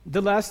The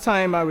last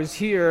time I was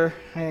here,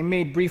 I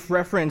made brief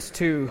reference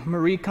to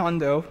Marie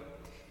Kondo,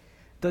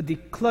 the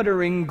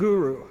decluttering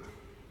guru.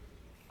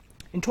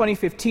 In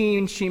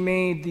 2015, she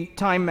made the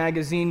Time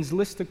magazine's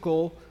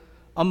listicle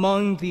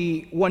among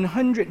the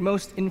 100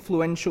 most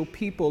influential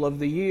people of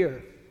the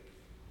year.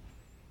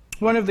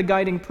 One of the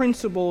guiding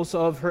principles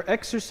of her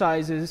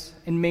exercises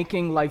in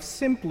making life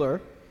simpler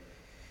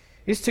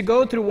is to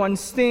go through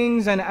one's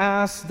things and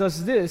ask,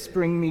 does this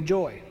bring me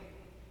joy?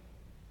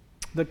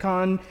 The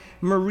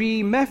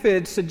KonMari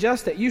method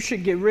suggests that you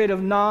should get rid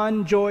of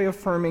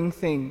non-joy-affirming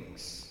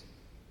things.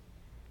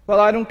 Well,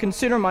 I don't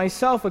consider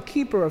myself a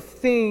keeper of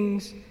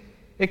things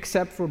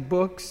except for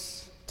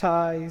books,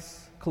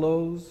 ties,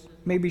 clothes,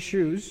 maybe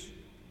shoes.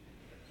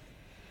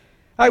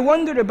 I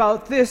wondered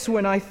about this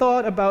when I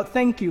thought about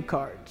thank you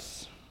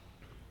cards.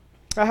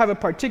 I have a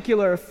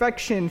particular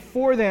affection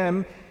for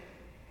them,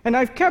 and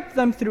I've kept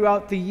them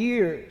throughout the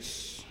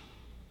years.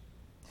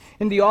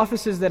 In the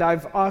offices that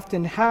I've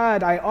often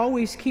had, I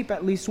always keep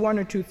at least one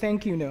or two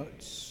thank you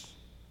notes.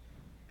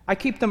 I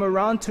keep them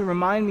around to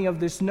remind me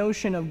of this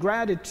notion of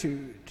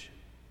gratitude,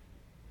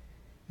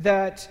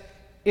 that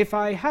if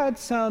I had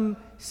some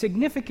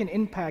significant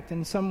impact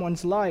in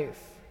someone's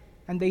life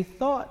and they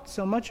thought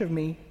so much of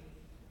me,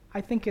 I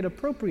think it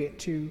appropriate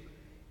to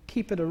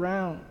keep it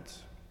around.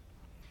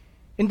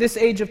 In this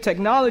age of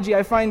technology,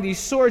 I find these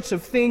sorts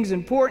of things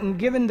important,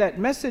 given that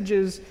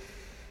messages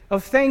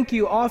of thank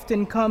you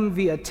often come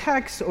via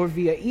text or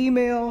via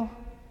email,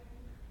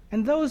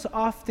 and those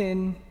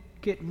often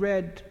get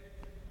read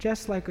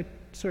just like a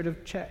sort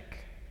of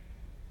check.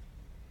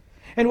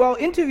 And while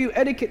interview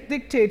etiquette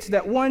dictates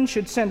that one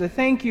should send a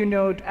thank you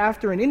note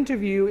after an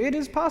interview, it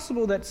is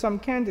possible that some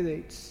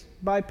candidates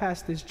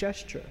bypass this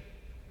gesture.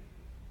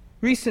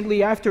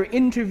 Recently, after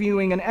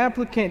interviewing an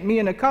applicant, me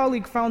and a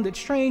colleague found it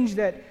strange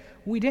that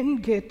we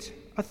didn't get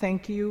a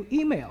thank you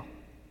email.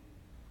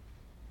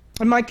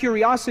 In my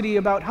curiosity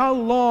about how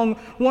long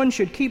one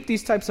should keep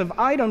these types of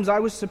items, I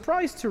was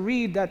surprised to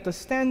read that the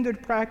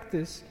standard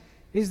practice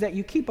is that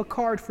you keep a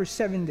card for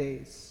 7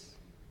 days.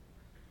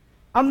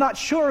 I'm not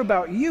sure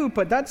about you,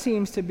 but that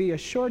seems to be a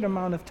short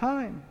amount of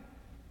time.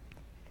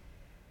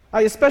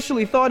 I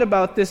especially thought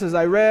about this as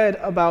I read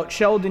about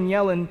Sheldon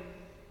Yellen,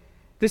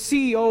 the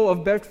CEO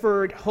of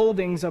Bedford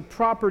Holdings, a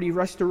property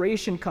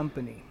restoration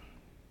company.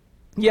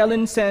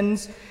 Yellen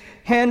sends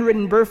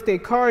handwritten birthday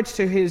cards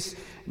to his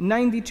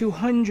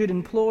 9,200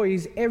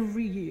 employees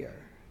every year.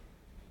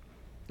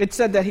 It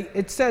said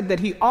that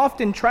he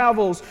often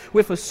travels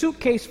with a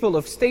suitcase full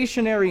of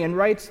stationery and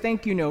writes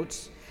thank you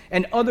notes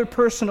and other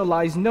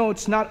personalized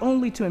notes, not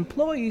only to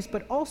employees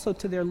but also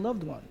to their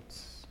loved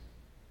ones.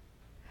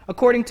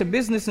 According to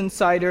Business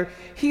Insider,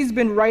 he's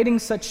been writing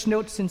such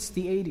notes since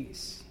the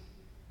 80s.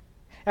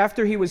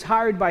 After he was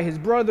hired by his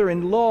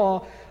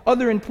brother-in-law,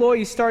 other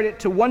employees started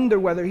to wonder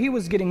whether he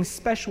was getting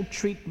special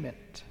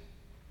treatment.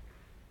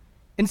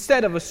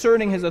 Instead of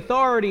asserting his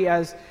authority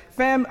as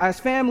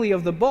family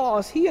of the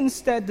boss, he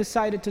instead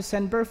decided to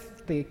send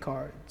birthday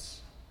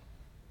cards.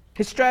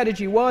 His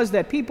strategy was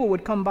that people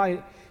would come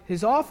by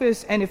his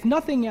office and, if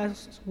nothing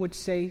else, would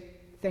say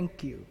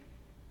thank you.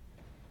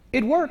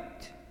 It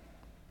worked.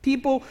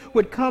 People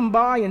would come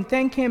by and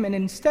thank him, and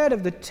instead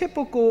of the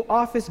typical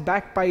office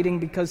backbiting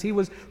because he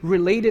was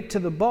related to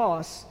the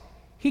boss,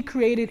 he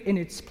created in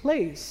its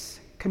place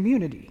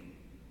community.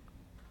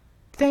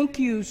 Thank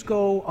yous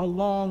go a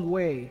long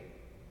way.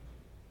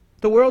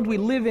 The world we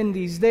live in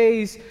these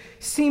days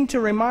seems to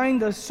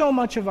remind us so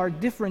much of our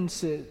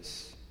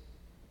differences,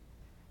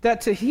 that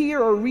to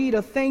hear or read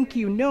a thank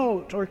you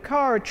note or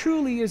card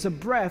truly is a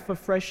breath of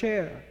fresh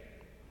air.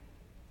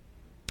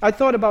 I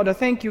thought about a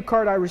thank you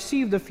card I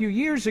received a few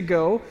years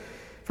ago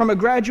from a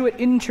graduate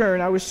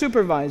intern I was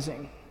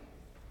supervising.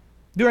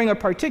 During a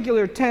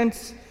particular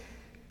tense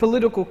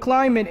political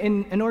climate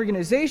in an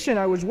organization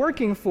I was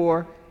working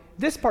for,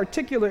 this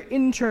particular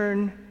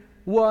intern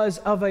was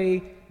of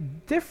a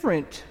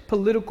different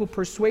political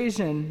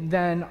persuasion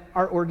than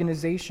our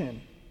organization.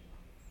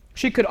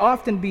 She could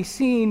often be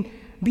seen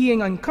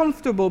being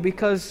uncomfortable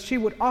because she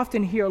would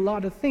often hear a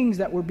lot of things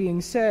that were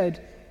being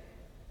said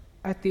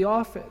at the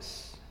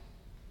office.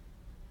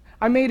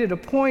 I made it a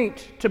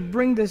point to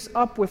bring this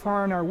up with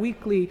her in our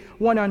weekly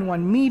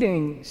one-on-one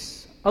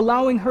meetings,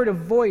 allowing her to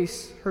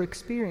voice her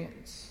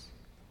experience.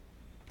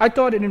 I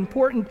thought it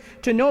important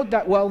to note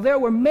that while there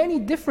were many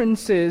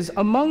differences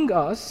among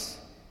us,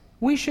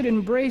 we should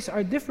embrace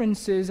our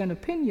differences and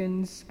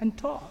opinions and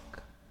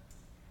talk.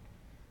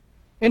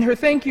 In her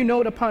thank you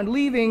note upon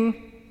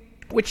leaving,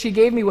 which she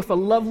gave me with a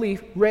lovely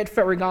red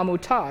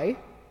Ferragamo tie,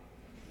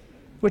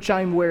 which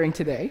I'm wearing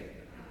today,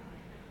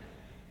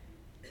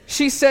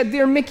 she said,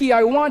 "Dear Mickey,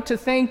 I want to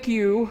thank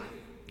you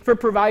for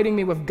providing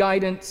me with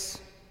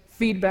guidance,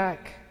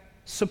 feedback,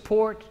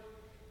 support,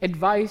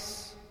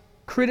 advice,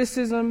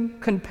 criticism,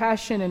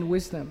 compassion, and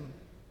wisdom.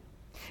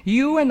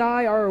 You and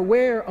I are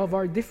aware of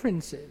our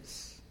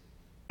differences.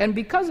 And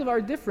because of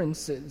our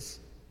differences,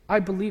 I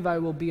believe I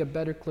will be a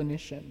better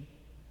clinician."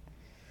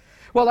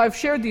 Well, I've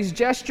shared these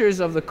gestures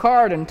of the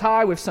card and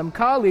tie with some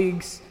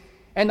colleagues,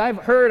 and I've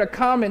heard a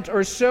comment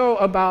or so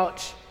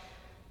about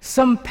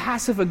some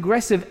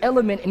passive-aggressive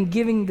element in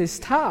giving this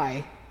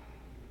tie,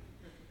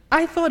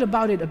 I thought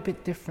about it a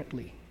bit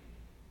differently.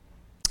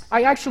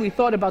 I actually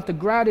thought about the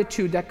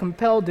gratitude that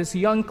compelled this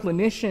young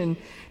clinician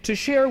to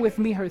share with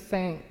me her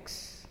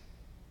thanks.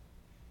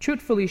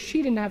 Truthfully,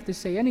 she didn't have to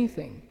say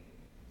anything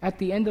at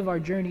the end of our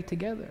journey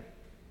together.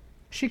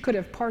 She could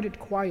have parted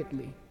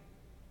quietly.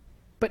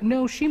 But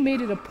no, she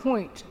made it a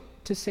point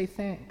to say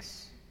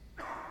thanks.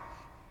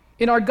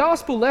 In our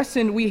gospel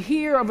lesson, we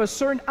hear of a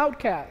certain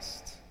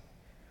outcast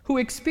who,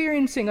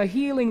 experiencing a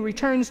healing,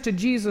 returns to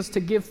Jesus to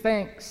give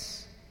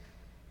thanks.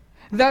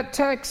 The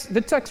text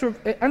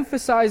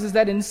emphasizes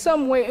that in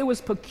some way it was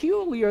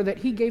peculiar that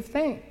he gave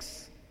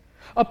thanks.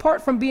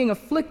 Apart from being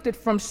afflicted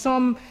from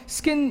some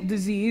skin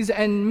disease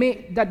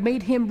that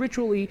made him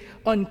ritually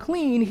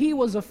unclean, he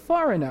was a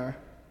foreigner,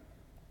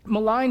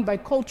 maligned by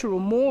cultural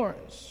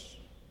mores,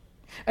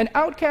 an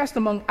outcast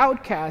among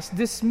outcasts,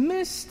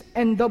 dismissed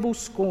and double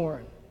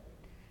scorned,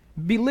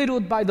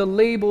 belittled by the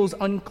labels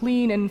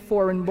unclean and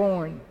foreign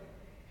born,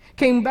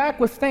 came back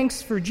with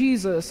thanks for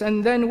Jesus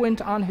and then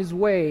went on his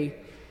way.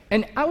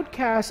 An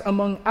outcast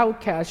among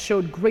outcasts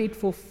showed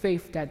grateful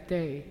faith that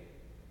day.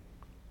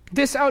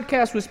 This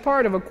outcast was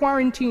part of a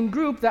quarantine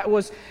group that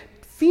was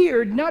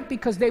feared not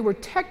because they were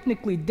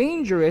technically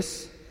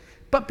dangerous,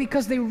 but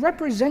because they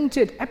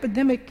represented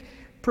epidemic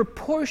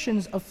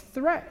proportions of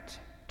threat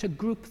to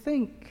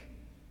groupthink.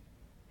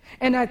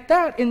 And at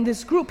that, in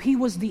this group, he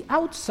was the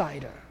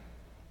outsider.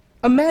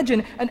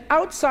 Imagine an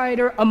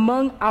outsider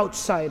among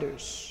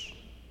outsiders.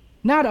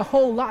 Not a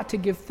whole lot to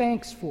give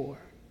thanks for.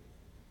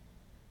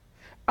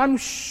 I'm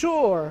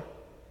sure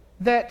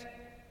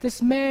that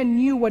this man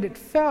knew what it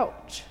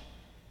felt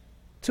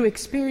to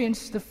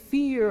experience the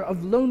fear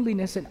of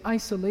loneliness and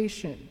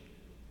isolation.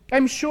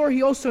 I'm sure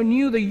he also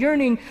knew the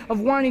yearning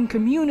of wanting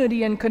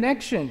community and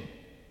connection.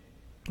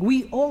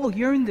 We all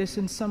yearn this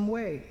in some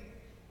way,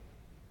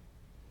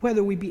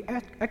 whether we be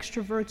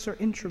extroverts or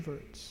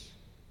introverts.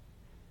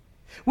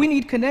 We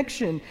need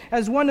connection.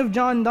 As one of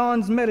John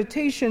Donne's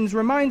meditations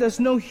remind us,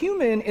 no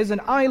human is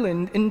an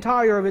island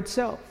entire of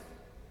itself.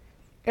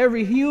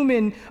 Every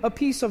human a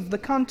piece of the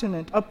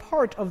continent, a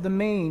part of the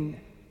main.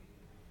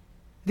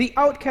 The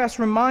outcast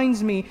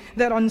reminds me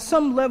that on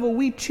some level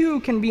we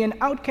too can be an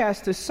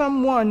outcast to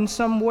someone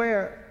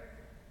somewhere.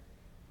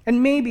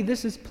 And maybe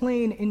this is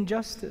plain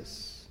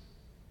injustice.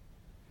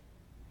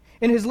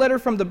 In his letter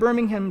from the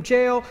Birmingham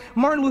jail,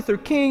 Martin Luther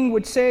King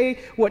would say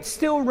what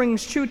still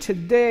rings true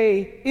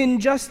today: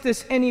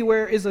 injustice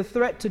anywhere is a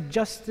threat to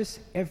justice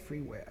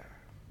everywhere.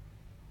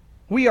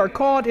 We are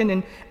caught in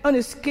an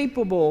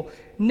unescapable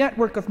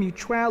network of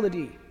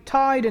mutuality,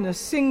 tied in a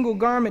single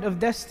garment of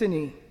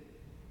destiny.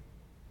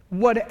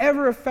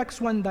 Whatever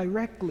affects one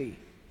directly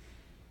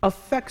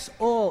affects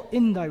all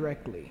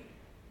indirectly.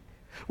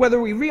 Whether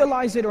we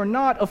realize it or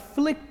not,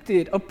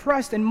 afflicted,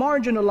 oppressed, and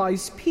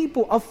marginalized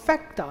people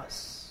affect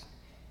us.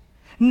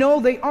 No,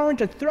 they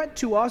aren't a threat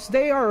to us.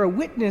 They are a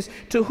witness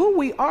to who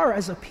we are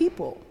as a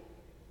people,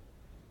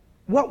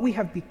 what we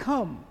have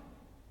become,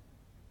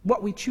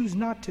 what we choose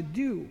not to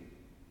do,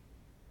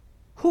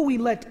 who we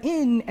let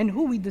in and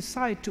who we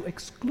decide to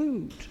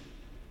exclude.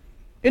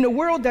 In a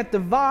world that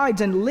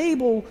divides and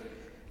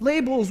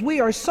labels,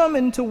 we are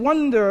summoned to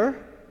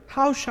wonder,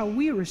 how shall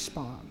we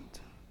respond?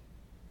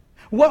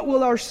 What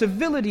will our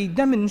civility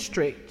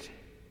demonstrate?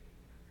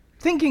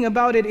 Thinking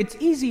about it, it's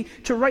easy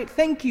to write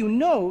thank you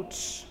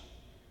notes,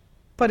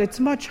 but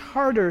it's much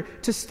harder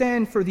to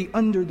stand for the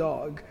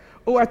underdog,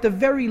 or at the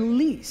very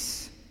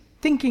least,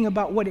 thinking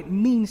about what it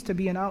means to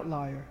be an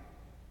outlier.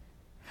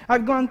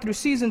 I've gone through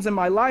seasons in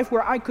my life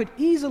where I could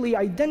easily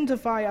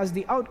identify as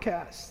the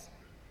outcast.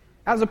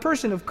 As a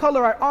person of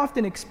color, I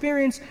often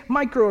experience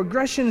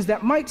microaggressions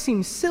that might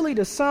seem silly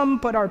to some,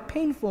 but are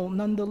painful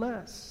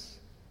nonetheless.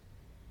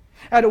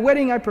 At a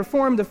wedding I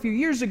performed a few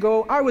years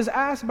ago, I was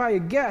asked by a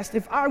guest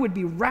if I would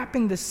be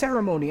rapping the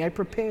ceremony I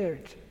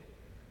prepared.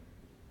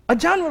 A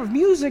genre of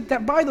music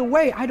that, by the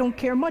way, I don't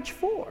care much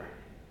for.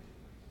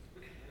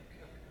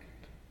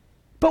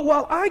 But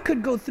while I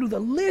could go through the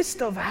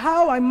list of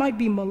how I might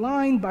be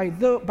maligned by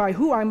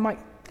who I might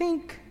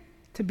think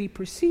to be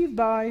perceived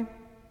by,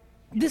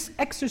 this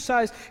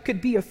exercise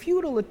could be a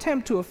futile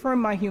attempt to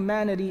affirm my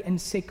humanity and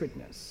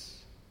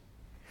sacredness.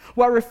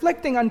 While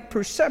reflecting on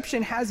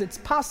perception has its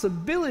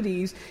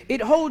possibilities,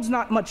 it holds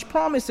not much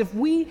promise if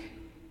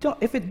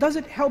it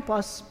doesn't help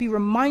us be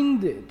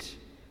reminded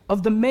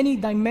of the many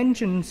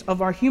dimensions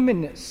of our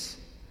humanness,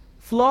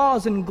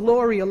 flaws and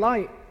glory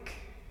alike.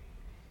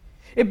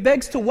 It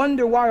begs to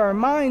wonder why our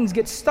minds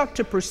get stuck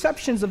to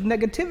perceptions of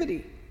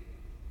negativity.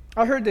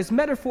 I heard this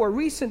metaphor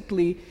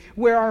recently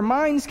where our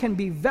minds can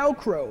be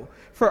Velcro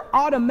for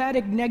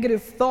automatic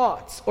negative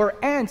thoughts, or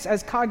ants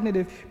as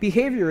cognitive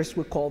behaviorists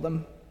would call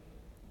them,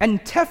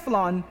 and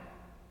Teflon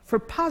for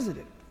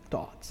positive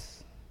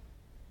thoughts.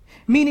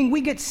 Meaning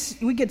we get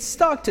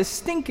stuck to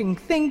stinking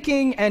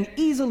thinking and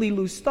easily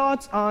lose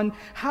thoughts on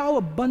how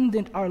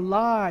abundant our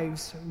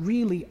lives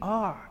really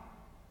are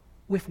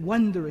with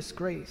wondrous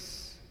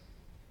grace.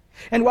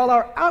 And while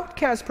our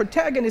outcast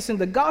protagonist in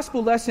the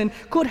gospel lesson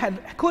could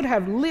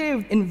have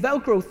lived in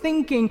Velcro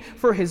thinking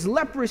for his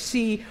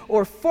leprosy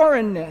or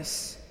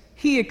foreignness,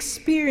 he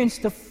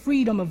experienced the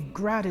freedom of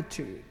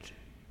gratitude.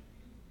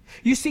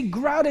 You see,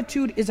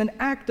 gratitude is an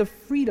act of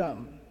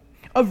freedom,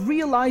 of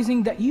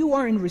realizing that you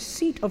are in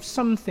receipt of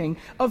something,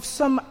 of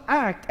some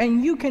act,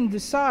 and you can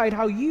decide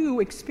how you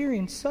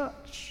experience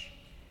such.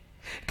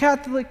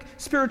 Catholic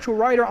spiritual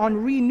writer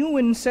Henri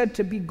Nouwen said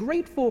to be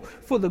grateful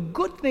for the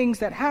good things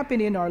that happen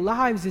in our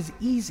lives is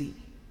easy,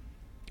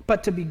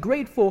 but to be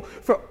grateful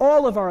for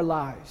all of our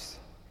lives,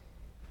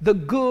 the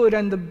good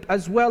and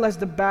as well as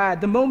the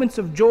bad, the moments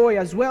of joy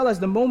as well as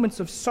the moments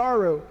of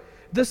sorrow,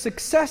 the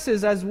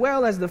successes as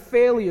well as the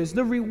failures,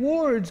 the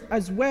rewards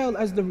as well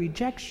as the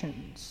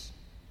rejections.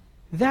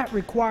 That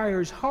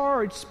requires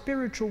hard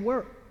spiritual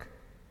work.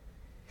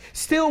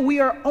 Still, we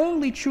are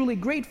only truly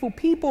grateful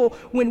people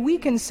when we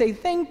can say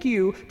thank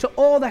you to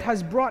all that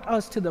has brought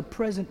us to the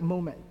present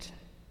moment.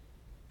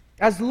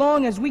 As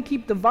long as we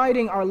keep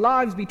dividing our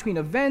lives between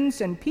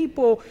events and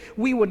people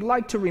we would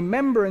like to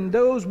remember and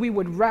those we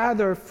would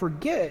rather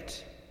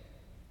forget,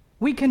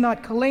 we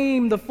cannot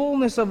claim the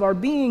fullness of our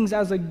beings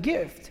as a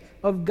gift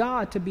of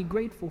God to be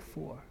grateful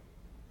for.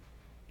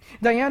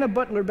 Diana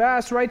Butler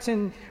Bass writes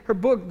in her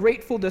book,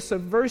 Grateful, the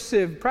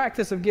Subversive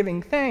Practice of Giving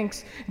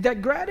Thanks,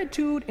 that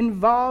gratitude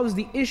involves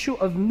the issue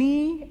of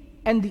me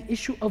and the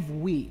issue of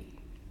we.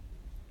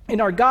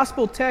 In our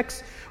gospel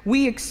text,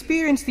 we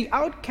experience the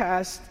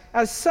outcast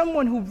as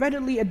someone who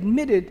readily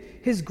admitted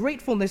his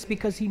gratefulness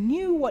because he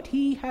knew what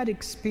he had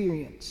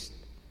experienced.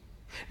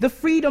 The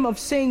freedom of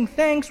saying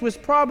thanks was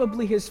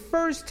probably his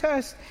first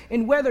test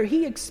in whether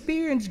he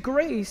experienced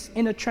grace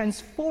in a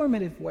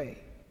transformative way.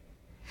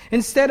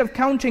 Instead of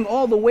counting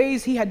all the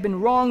ways he had been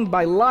wronged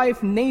by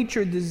life,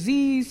 nature,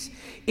 disease,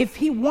 if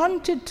he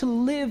wanted to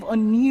live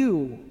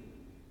anew,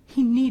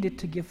 he needed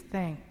to give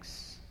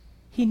thanks.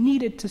 He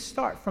needed to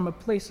start from a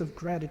place of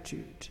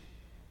gratitude.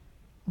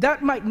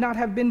 That might not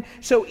have been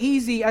so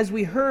easy as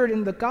we heard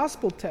in the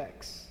gospel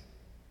text.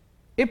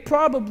 It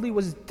probably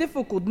was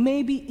difficult,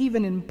 maybe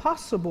even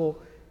impossible,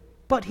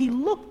 but he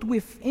looked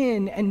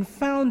within and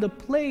found a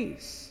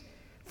place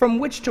from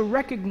which to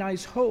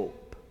recognize hope.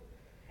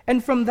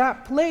 And from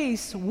that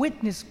place,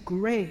 witness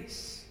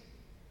grace.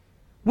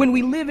 When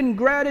we live in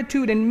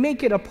gratitude and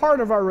make it a part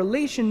of our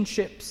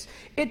relationships,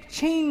 it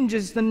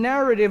changes the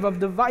narrative of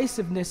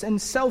divisiveness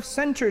and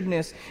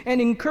self-centeredness and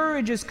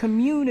encourages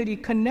community,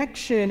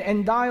 connection,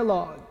 and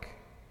dialogue.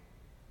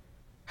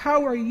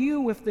 How are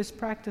you with this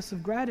practice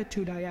of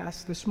gratitude, I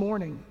asked this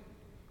morning?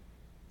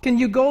 Can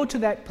you go to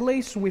that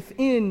place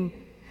within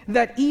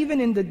that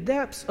even in the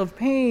depths of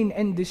pain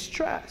and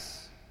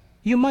distress,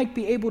 you might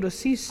be able to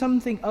see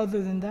something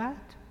other than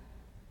that?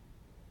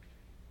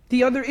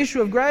 The other issue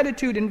of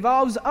gratitude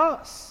involves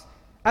us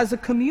as a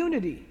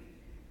community.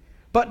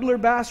 Butler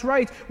Bass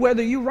writes,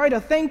 whether you write a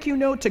thank you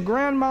note to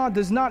grandma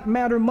does not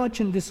matter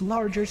much in this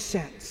larger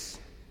sense,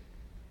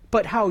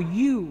 but how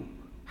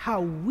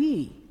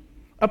we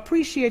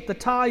appreciate the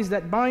ties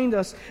that bind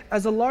us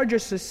as a larger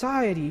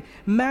society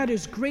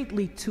matters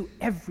greatly to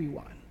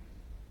everyone.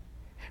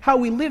 How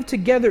we live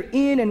together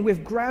in and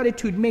with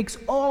gratitude makes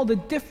all the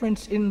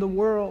difference in the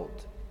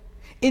world.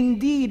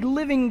 Indeed,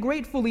 living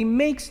gratefully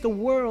makes the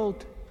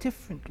world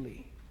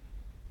differently.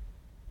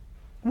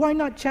 Why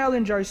not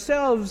challenge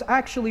ourselves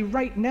actually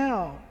right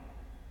now?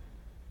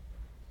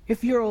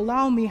 If you'll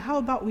allow me, how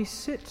about we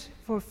sit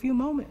for a few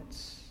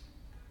moments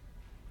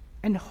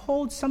and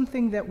hold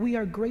something that we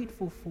are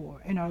grateful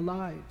for in our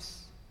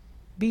lives,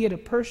 be it a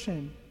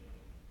person,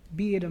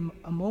 be it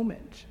a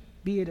moment,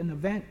 be it an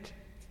event.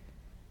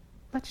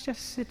 Let's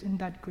just sit in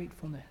that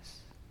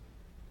gratefulness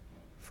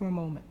for a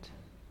moment.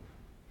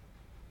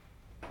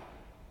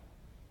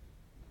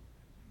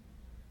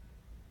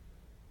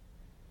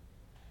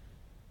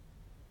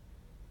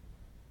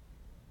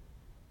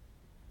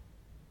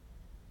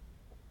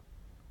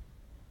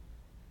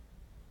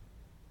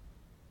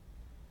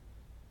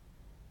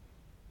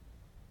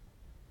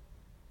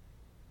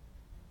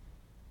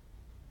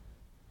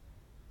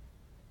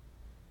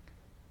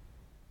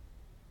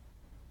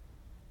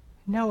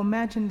 Now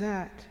imagine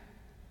that.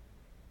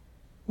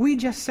 We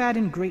just sat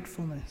in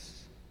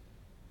gratefulness.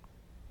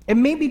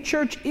 And maybe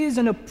church is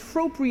an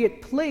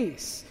appropriate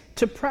place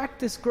to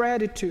practice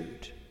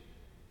gratitude.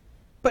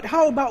 But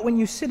how about when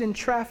you sit in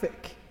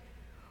traffic,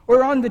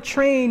 or on the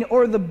train,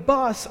 or the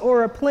bus,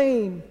 or a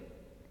plane,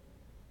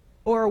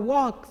 or a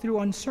walk through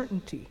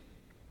uncertainty?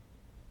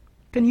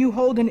 Can you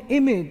hold an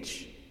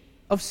image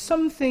of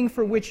something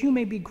for which you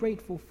may be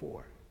grateful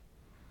for?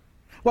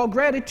 While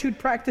gratitude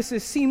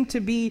practices seem to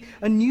be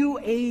a new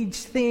age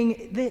thing,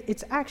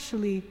 it's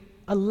actually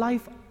a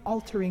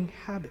life-altering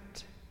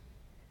habit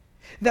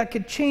that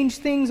could change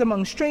things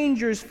among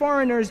strangers,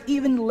 foreigners,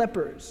 even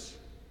lepers,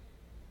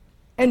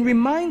 and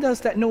remind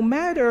us that no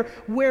matter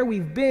where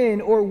we've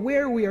been or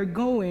where we are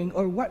going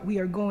or what we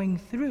are going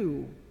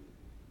through,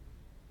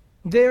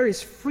 there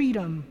is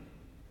freedom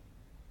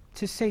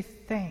to say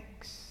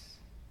thanks.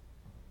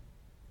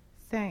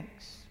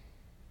 Thanks.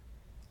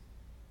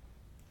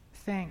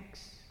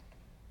 thanks.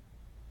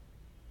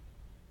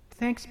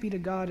 Thanks be to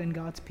God and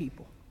God's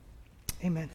people. Amen.